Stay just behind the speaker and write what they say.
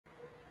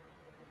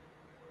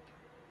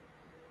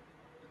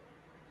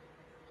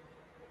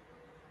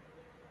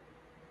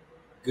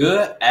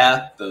Good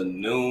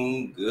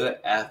afternoon. Good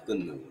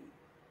afternoon.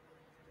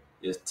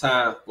 It's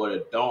time for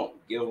the Don't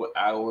Give an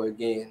Hour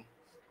again.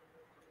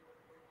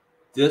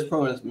 This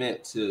program is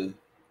meant to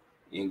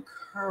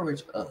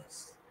encourage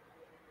us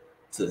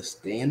to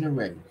stay in the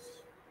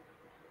race,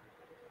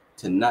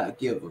 to not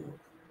give up,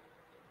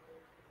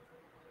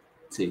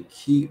 to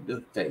keep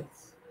the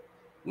faith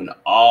when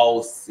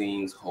all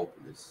seems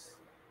hopeless.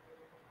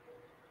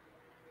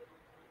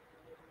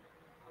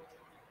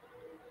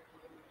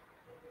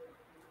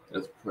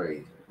 Let's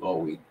pray.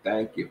 Lord, we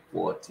thank you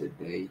for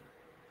today.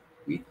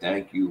 We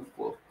thank you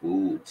for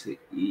food to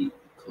eat,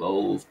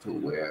 clothes to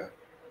wear,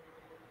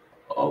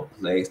 a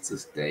place to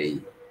stay.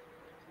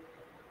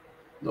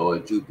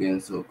 Lord, you've been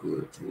so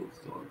good to us,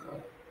 Lord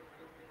God.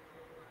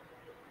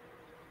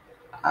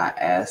 I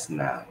ask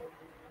now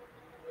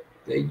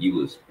that you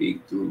will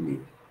speak through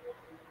me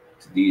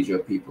to these your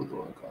people,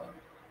 Lord God.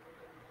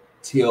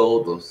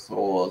 Till the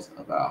soils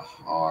of our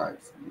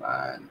hearts,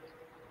 minds,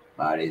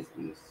 bodies,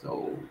 and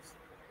souls,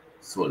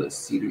 so the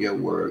seed of your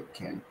word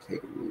can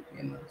take root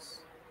in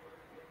us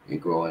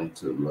and grow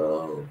into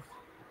love,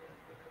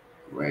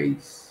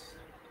 grace,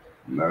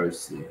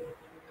 mercy,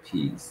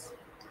 peace,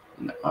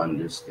 and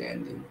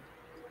understanding.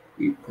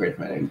 We pray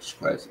for in Jesus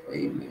Christ.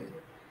 Amen.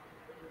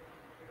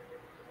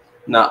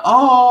 Now,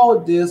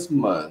 all this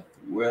month,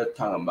 we're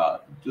talking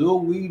about, do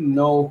we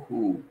know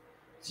who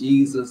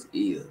Jesus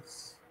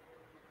is?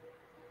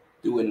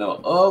 Do we know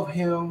of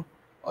him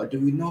or do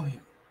we know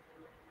him?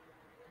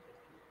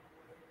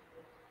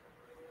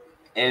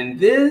 And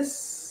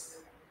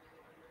this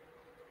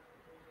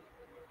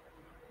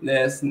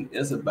lesson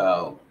is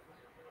about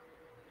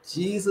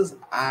Jesus,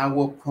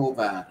 our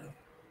provider.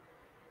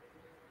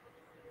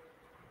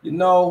 You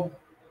know,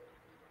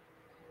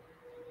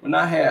 when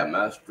I had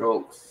my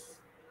strokes,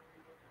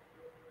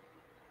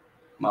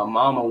 my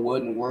mama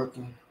wasn't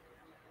working.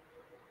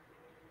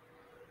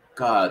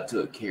 God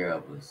took care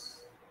of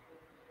us.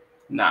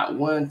 Not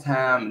one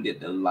time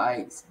did the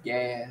lights,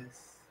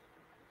 gas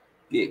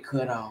get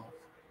cut off.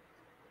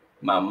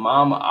 My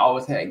mama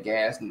always had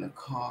gas in the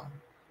car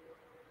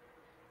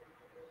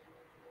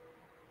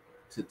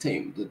to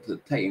take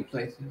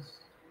places.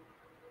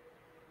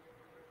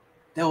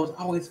 There was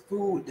always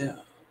food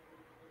there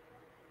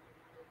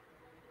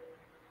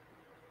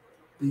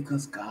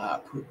because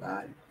God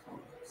provided for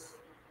us.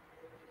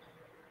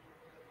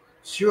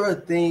 Sure,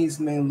 things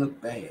may look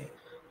bad.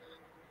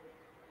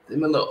 They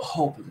may look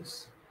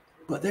hopeless,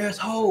 but there's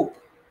hope.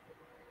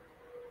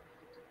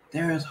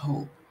 There's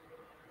hope.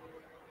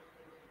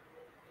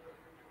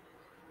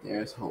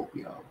 There's hope,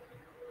 y'all.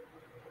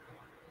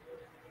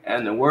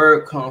 And the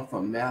word comes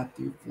from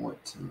Matthew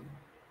 14.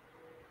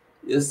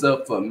 It's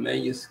a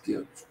familiar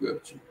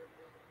scripture.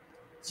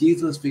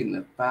 Jesus feeding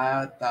the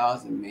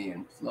 5,000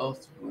 men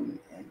plus women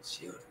and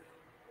children.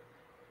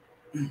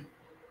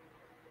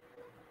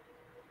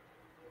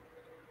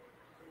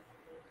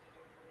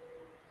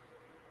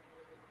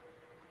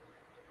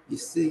 You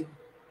see,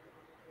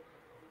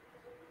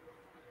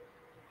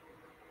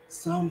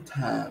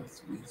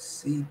 sometimes we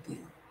see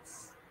things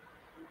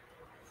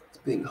as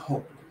being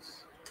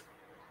hopeless,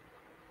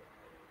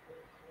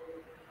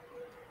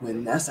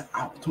 when that's an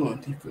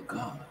opportunity for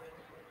God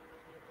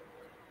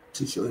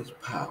to show his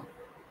power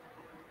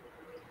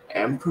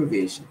and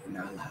provision in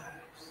our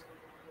lives.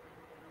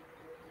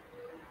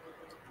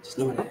 Just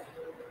know that.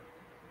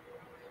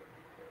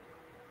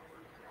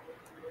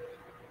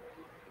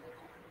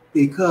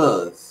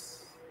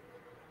 Because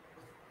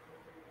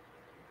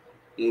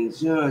in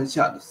John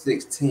chapter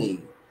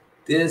 16,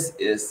 this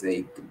is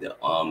the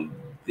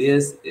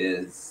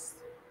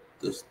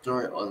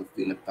story of the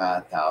feeding of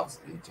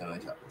 5,000 in John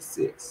chapter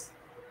 6.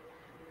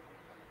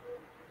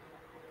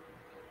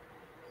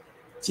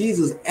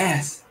 Jesus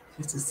asked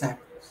his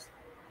disciples,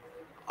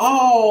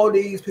 all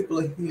these people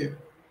are here.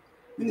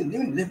 We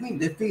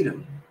need to feed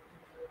them.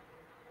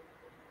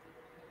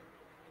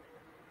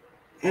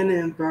 And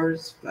in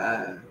verse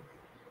 5,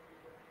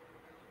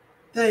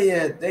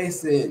 they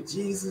said,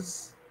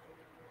 Jesus,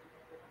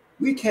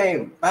 we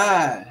can't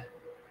buy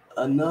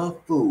enough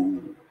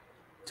food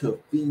to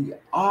feed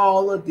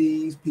all of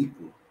these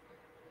people.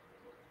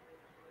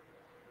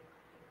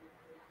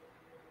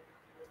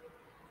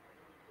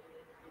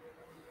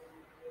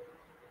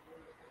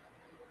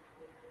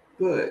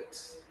 But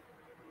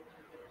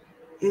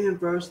in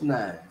verse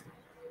 9,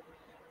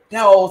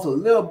 there was a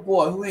little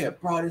boy who had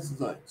brought his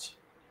lunch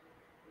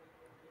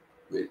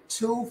with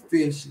 2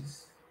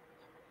 fishes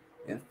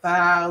and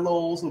 5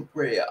 loaves of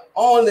bread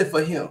only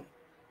for him.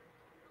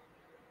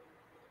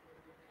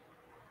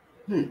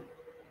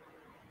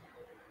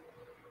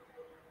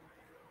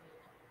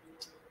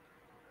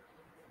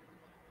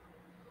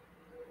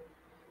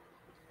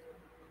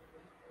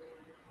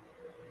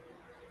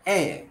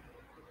 And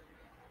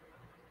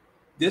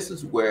this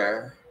is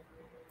where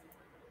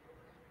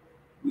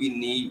we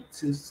need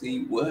to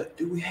see, what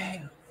do we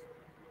have?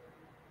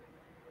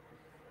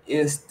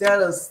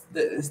 Instead of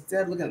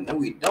looking at what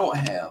we don't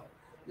have,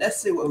 let's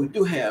see what we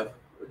do have.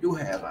 We do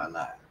have in our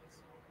lives.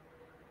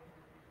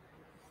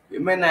 We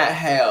may not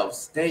have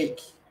steak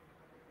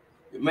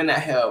We may not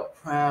have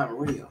prime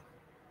rib,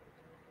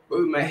 but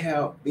we may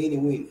have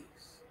beanie weenies.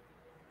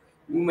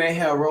 We may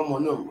have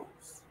Roman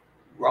numerals.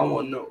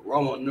 Roman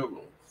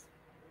numerals.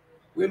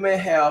 We may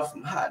have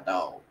some hot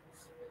dogs.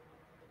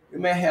 We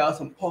may have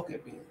some pork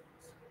beans.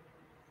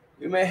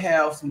 We may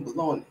have some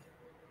bologna,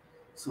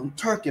 some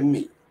turkey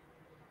meat.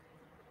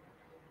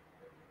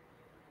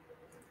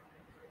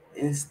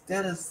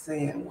 Instead of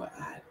saying what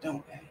I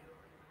don't have,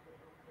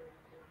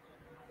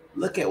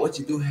 look at what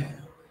you do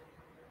have.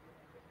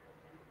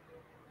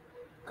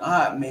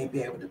 God may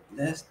be able to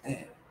bless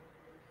that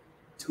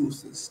to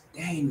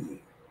sustain you,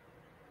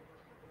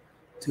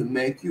 to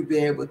make you be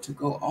able to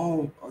go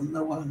on a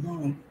little while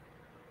longer.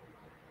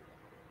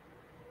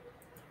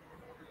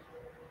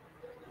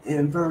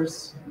 In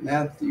verse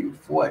Matthew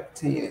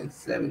 14 and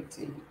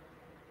 17,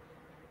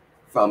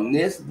 from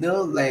this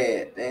little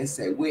lad, they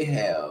say, we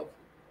have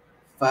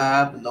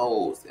 5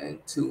 loaves and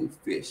 2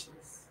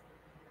 fishes.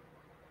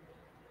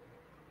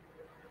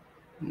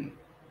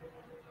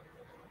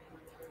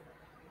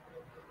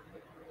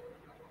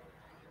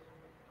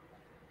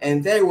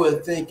 And they were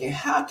thinking,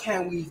 how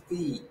can we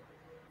feed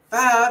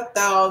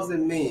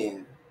 5,000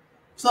 men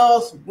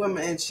plus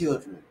women and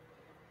children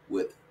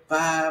with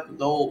 5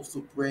 loaves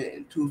of bread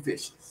and 2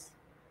 fishes?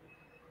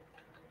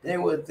 They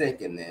were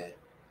thinking that.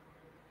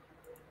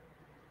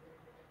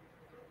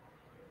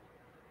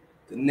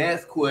 The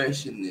next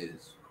question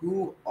is,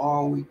 who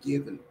are we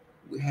giving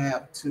we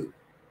have to?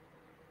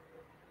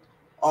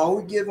 Are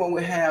we giving what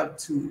we have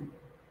to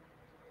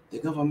the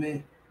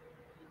government,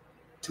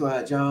 to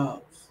our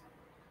jobs,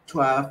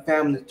 to our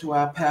family, to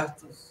our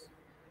pastors?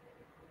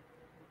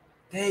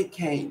 They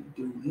can't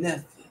do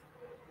nothing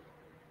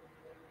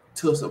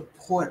to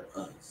support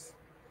us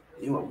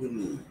in what we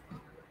need.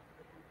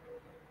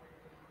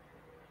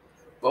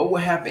 But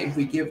what happens if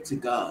we give it to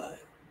God?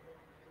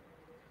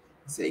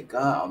 Say,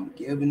 God, I'm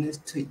giving this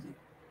to you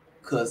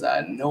because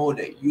I know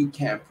that you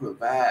can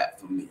provide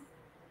for me.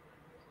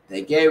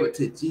 They gave it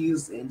to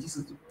Jesus, and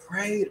Jesus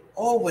prayed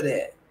over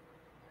that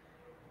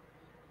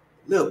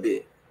a little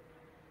bit.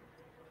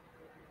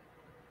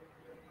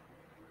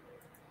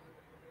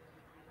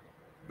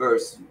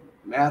 Verse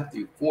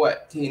Matthew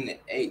 14 and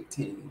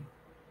 18,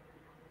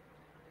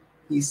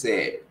 he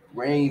said,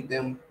 bring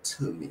them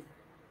to me.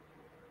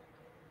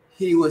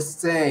 He was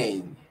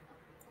saying,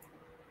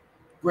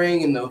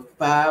 bringing the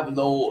 5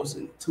 loaves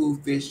and 2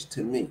 fish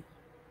to me.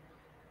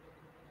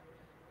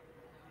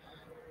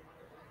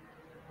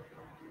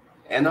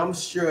 And I'm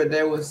sure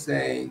they were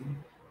saying,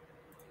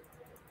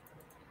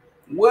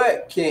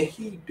 what can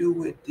he do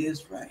with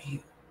this right here?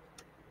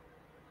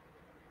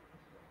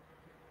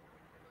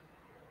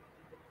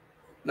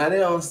 Now they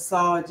don't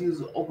saw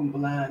Jesus open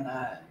blind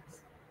eyes.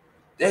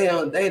 They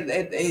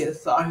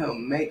saw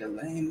him make the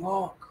lame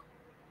walk.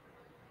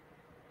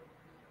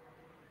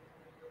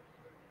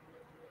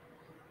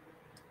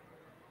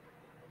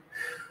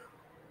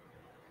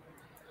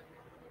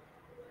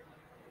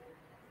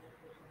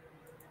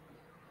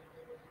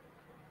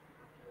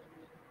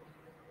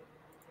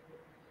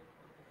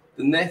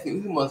 The next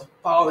thing, you must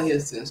follow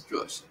his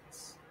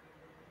instructions.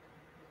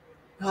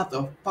 You have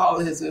to follow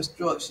his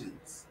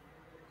instructions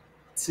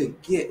to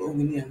get what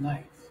we need in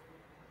life.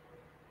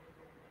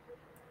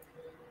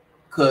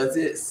 Because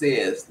it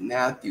says,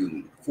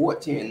 Matthew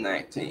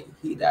 14:19,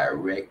 he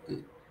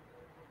directed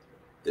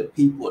the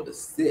people to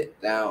sit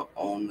down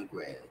on the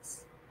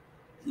grass.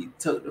 He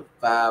took the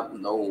 5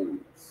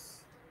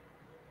 loaves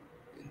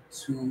and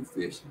 2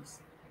 fishes,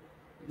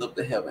 looked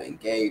to heaven and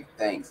gave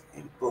thanks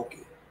and broke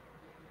it.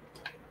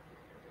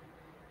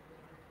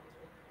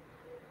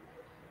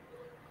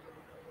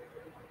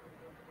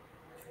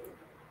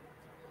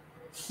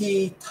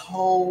 He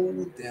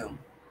told them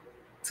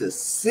to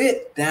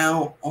sit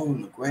down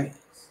on the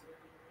grass.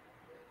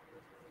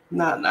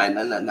 Nah.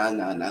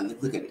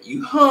 Look at it.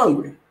 You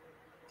hungry.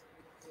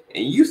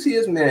 And you see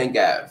this man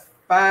got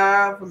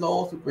 5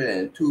 loaves of bread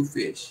and 2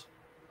 fish.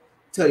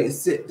 Tell you to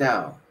sit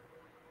down.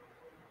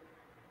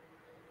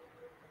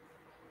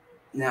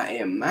 Now,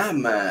 in my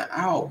mind,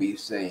 I'll be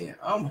saying,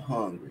 I'm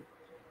hungry.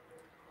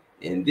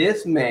 And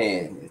this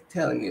man is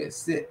telling me to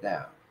sit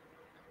down.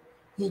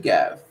 He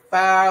got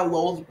 5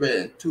 loaves of bread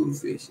and 2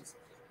 fishes.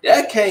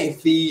 That can't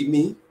feed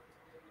me.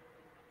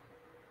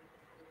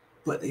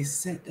 But they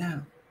sat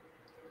down.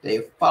 They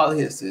followed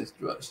his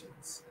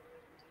instructions.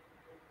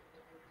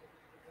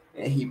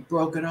 And he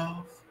broke it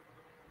off.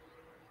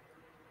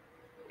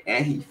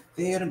 And he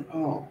fed them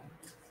all.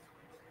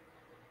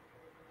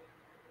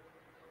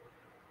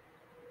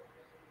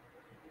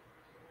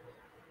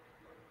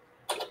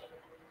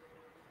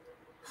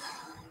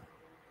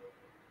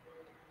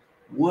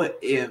 What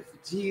if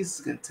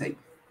Jesus can take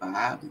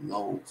 5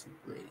 loaves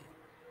of bread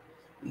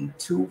and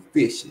 2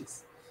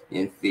 fishes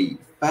and feed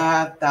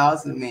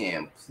 5,000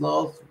 men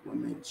plus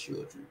women and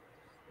children?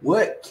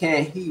 What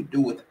can he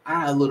do with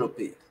our little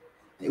bit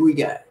that we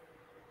got?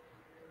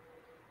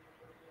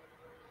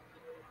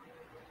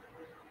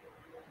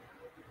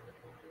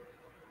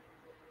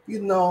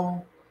 You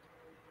know,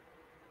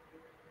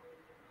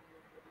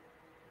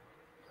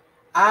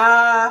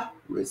 I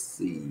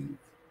receive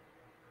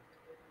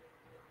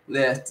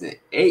less than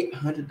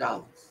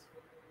 $800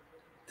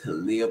 to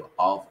live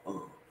off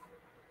of.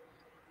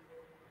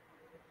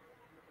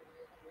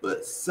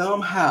 But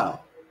somehow,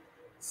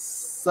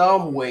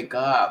 some way,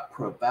 God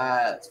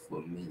provides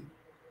for me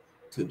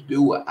to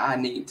do what I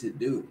need to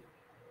do.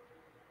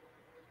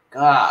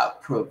 God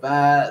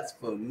provides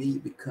for me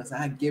because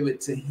I give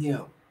it to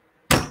Him.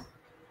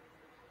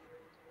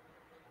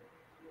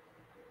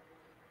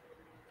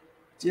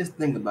 Just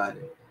think about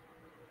it.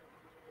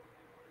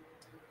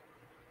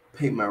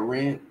 Pay my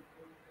rent,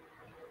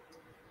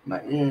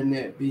 my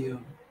internet bill,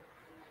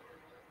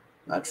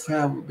 my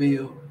travel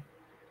bill,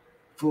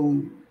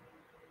 food,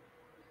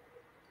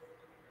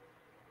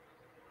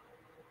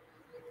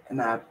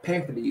 and I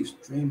pay for these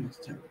streaming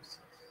services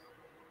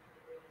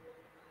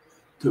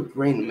to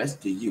bring the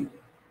message to you.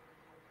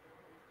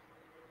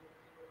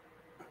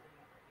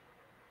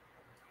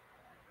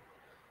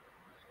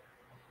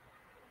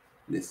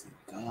 Listen,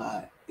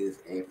 God is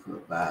a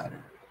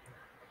provider.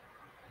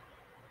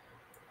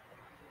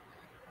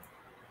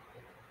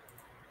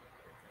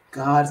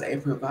 God is a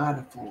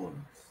provider for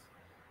us.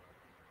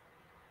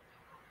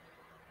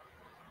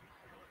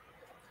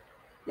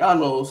 Y'all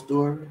know the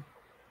story.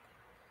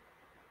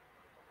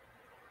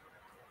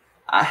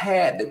 I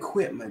had to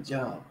quit my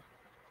job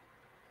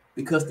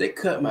because they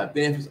cut my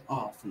benefits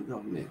off from the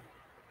government.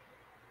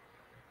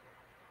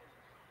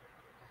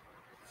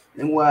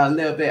 And where I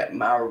lived at,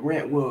 my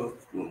rent went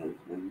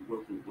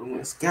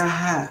sky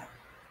high.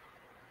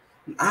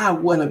 I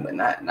would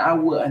not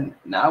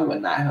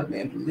have been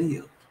able to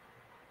live.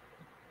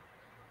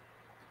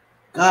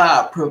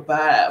 God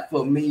provided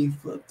for me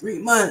for 3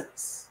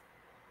 months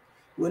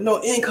with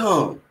no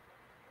income.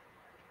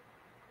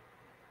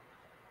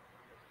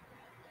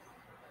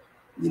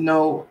 You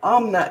know,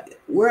 I'm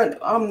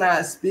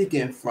not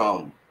speaking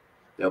from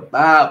the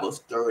Bible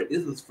story.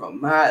 This is from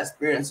my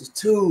experiences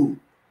too.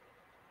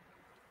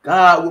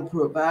 God will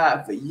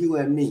provide for you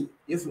and me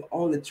if we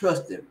only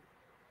trust Him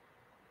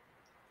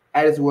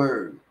at His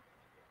word.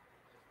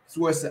 His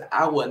word said,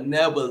 I will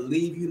never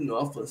leave you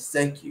nor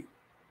forsake you.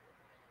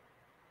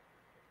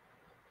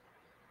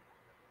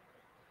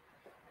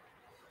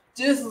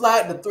 Just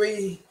like the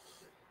 3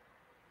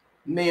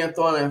 men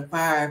thrown in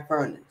fire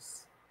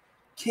furnace.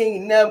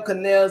 King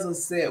Nebuchadnezzar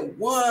said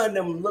one of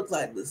them looked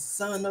like the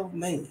Son of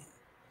Man,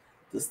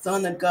 the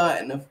Son of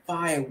God, in the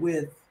fire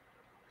with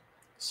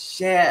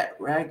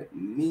Shadrach,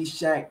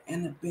 Meshach,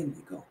 and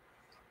Abednego.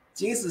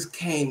 Jesus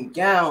came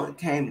down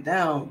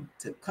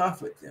to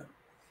comfort them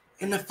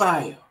in the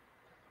fire.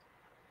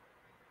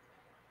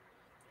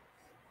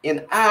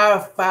 In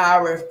our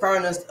fiery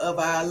furnace of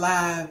our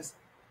lives,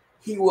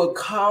 He will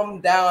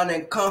come down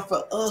and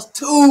comfort us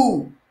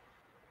too.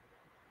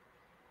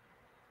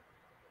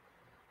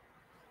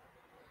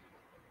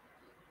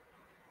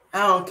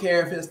 I don't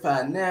care if it's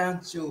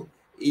financial,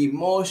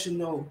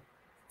 emotional,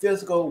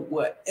 physical,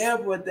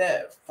 whatever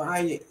that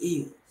fire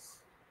is.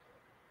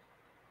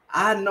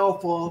 I know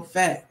for a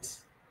fact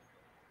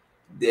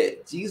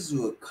that Jesus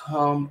will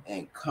come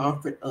and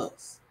comfort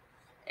us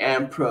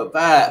and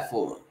provide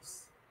for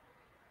us.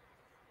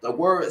 The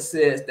word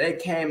says they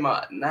came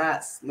out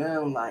not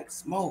smelling like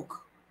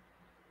smoke.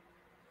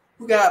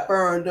 Who got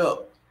burned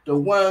up? The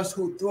ones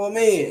who threw them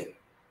in.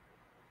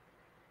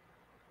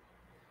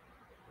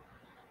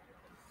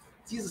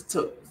 Jesus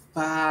took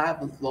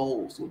 5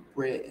 loaves of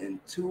bread and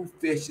 2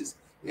 fishes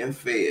and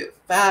fed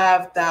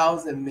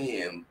 5,000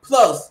 men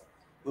plus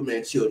women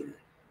and children.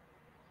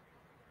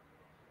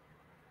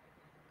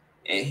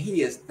 And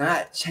He has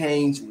not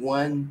changed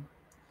one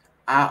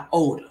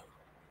iota.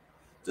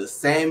 The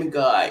same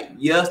God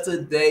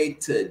yesterday,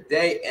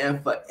 today,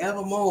 and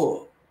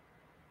forevermore.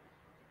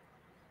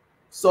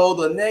 So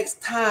the next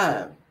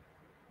time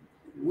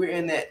we're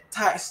in that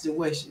tight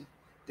situation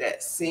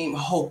that seems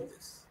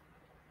hopeless,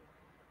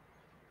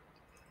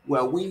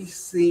 where we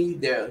see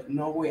there's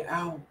no way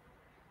out,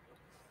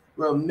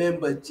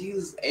 remember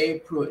Jesus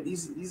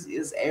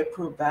is a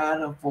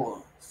provider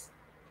for us.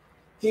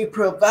 He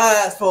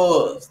provides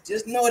for us.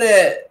 Just know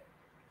that.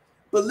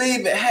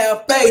 Believe it.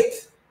 Have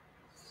faith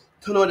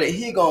to know that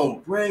He gonna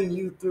bring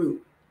you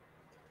through.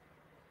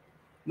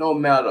 No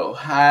matter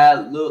how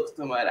it looks,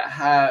 no matter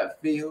how it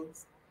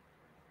feels,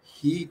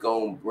 He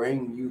gonna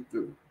bring you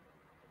through.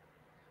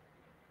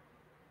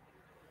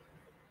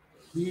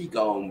 He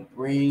gonna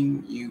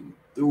bring you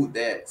through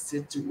that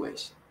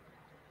situation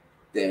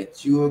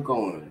that you're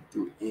going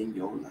through in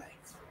your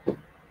life.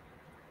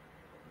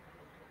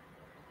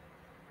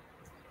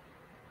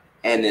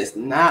 And it's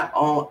not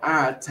on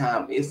our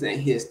time, it's in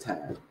His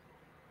time.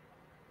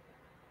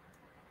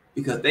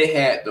 Because they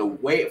had to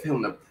wait for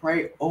Him to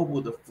pray over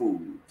the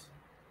food.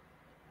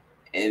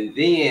 And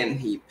then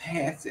He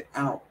passed it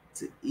out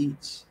to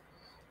each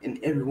and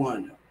every one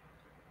of them.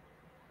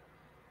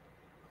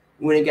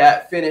 When it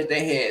got finished,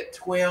 they had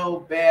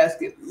 12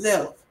 baskets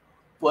left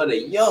for the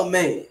young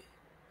man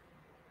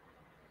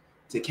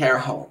to carry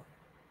home.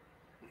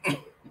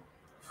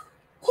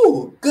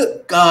 Oh,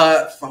 good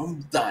God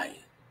from Zion.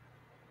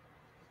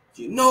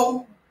 You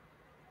know,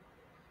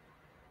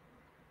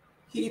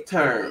 He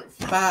turned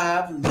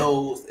 5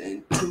 loaves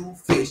and 2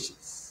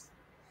 fishes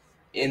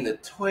into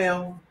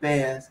 12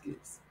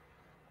 baskets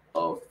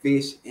of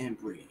fish and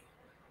bread.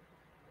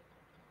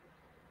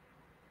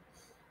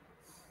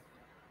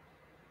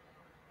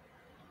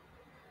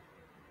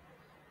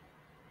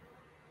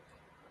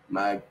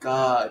 My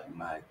God,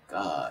 my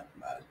God,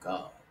 my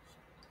God.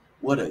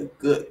 What a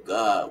good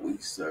God we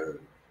serve.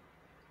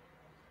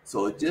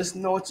 So just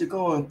know what you're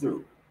going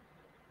through.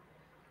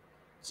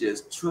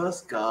 Just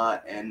trust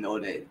God and know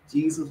that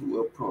Jesus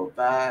will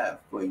provide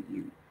for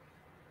you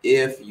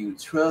if you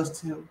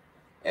trust Him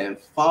and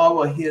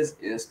follow His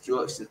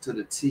instructions to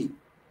the T.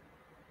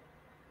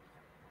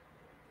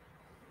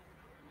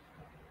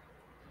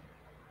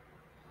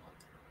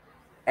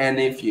 And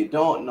if you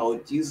don't know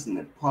Jesus and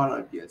the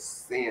pardon of your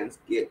sins,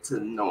 get to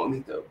know Him.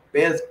 He's the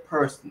best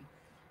person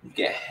you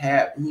can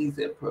have. He's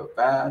a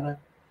provider.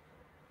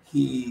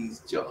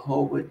 He's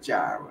Jehovah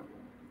Jireh,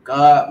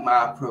 God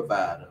my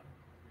provider.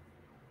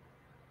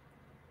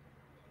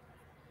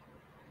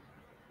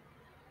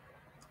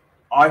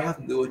 All you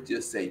have to do is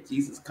just say,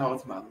 Jesus, come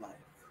into my life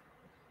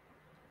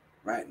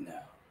right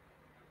now.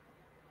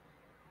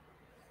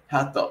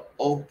 Have to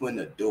open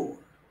the door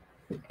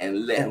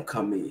and let Him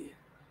come in.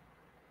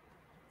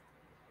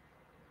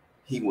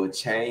 He will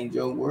change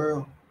your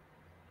world.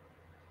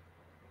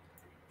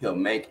 He'll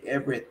make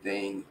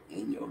everything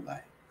in your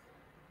life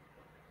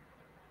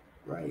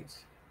right.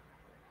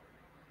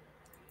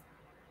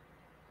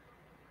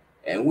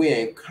 And we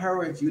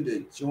encourage you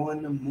to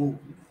join the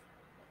movement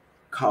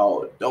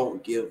called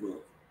Don't Give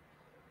Up.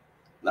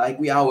 Like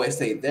we always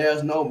say,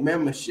 there's no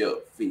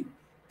membership fee.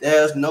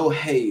 There's no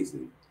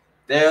hazing.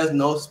 There's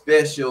no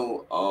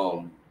special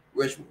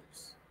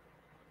rituals.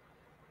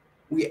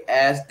 We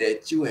ask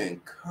that you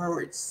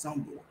encourage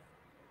someone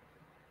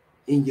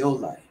in your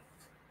life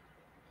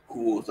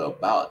who is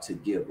about to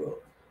give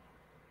up.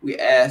 We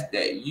ask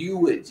that you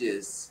would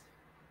just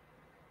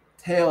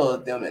tell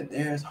them that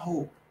there's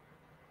hope.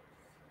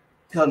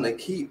 Tell them to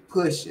keep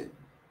pushing,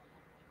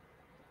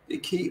 to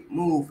keep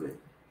moving.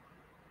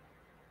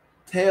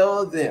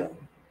 Tell them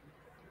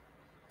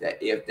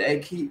that if they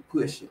keep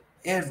pushing,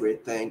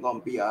 everything gonna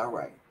be all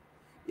right.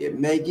 It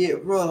may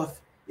get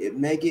rough, it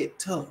may get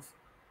tough,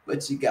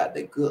 but you got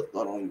the good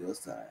Lord on your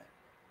side.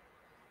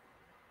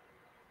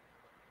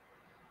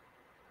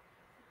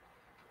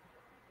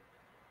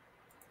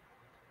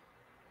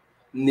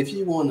 And if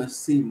you want to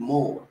see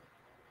more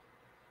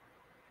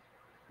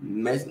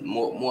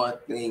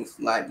things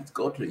like this,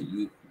 go to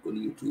the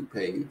YouTube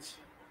page.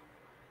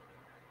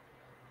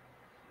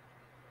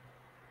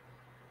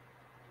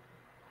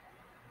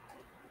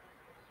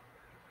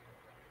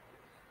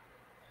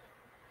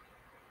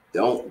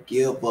 Don't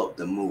give up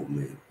the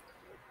movement.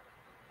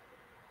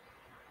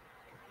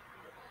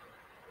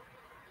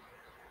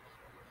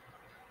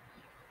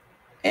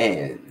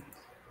 And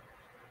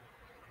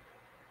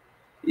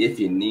if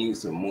you need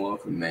some more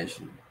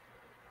information,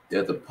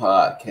 there's a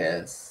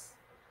podcast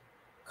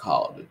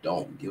called the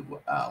Don't Give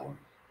Up Hour.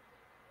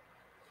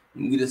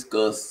 And we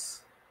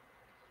discuss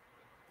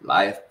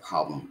life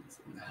problems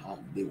and how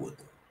to deal with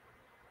them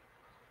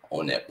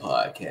on that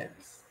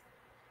podcast.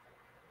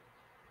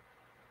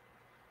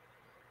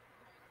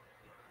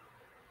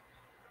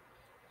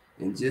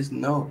 And just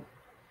know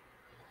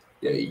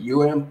that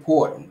you're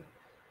important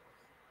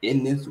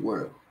in this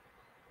world.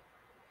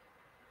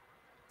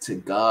 To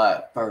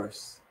God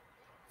first,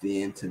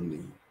 then to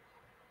me.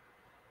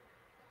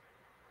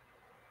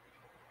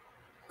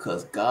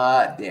 Because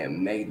God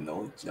didn't make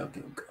no junk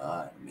and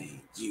God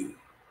made you.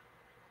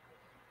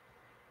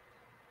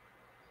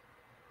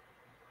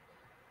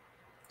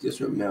 Just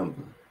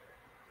remember,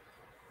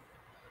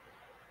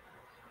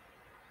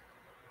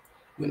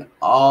 when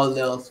all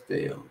else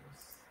fails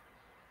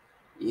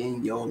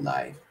in your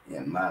life,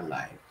 in my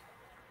life,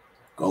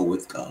 go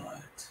with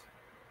God.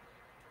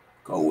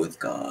 Go with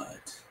God.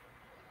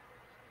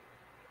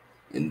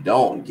 And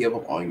don't give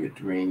up on your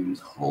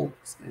dreams,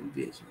 hopes, and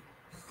visions.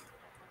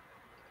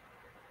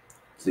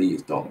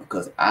 Please don't,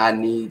 because I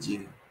need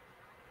you.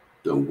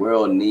 The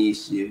world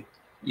needs you.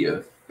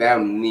 Your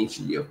family needs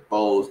you. Your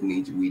foes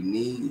need you. We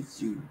need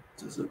you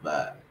to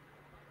survive.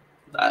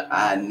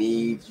 I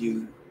need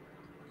you.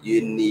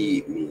 You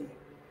need me.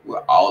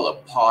 We're all a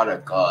part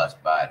of God's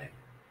body.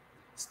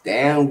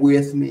 Stand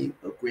with me.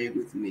 Agree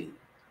with me.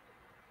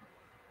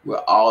 We're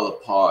all a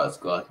part of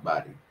God's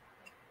body.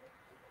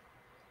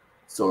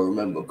 So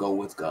remember, go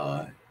with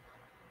God.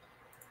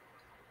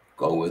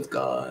 Go with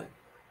God.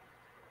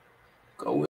 Go with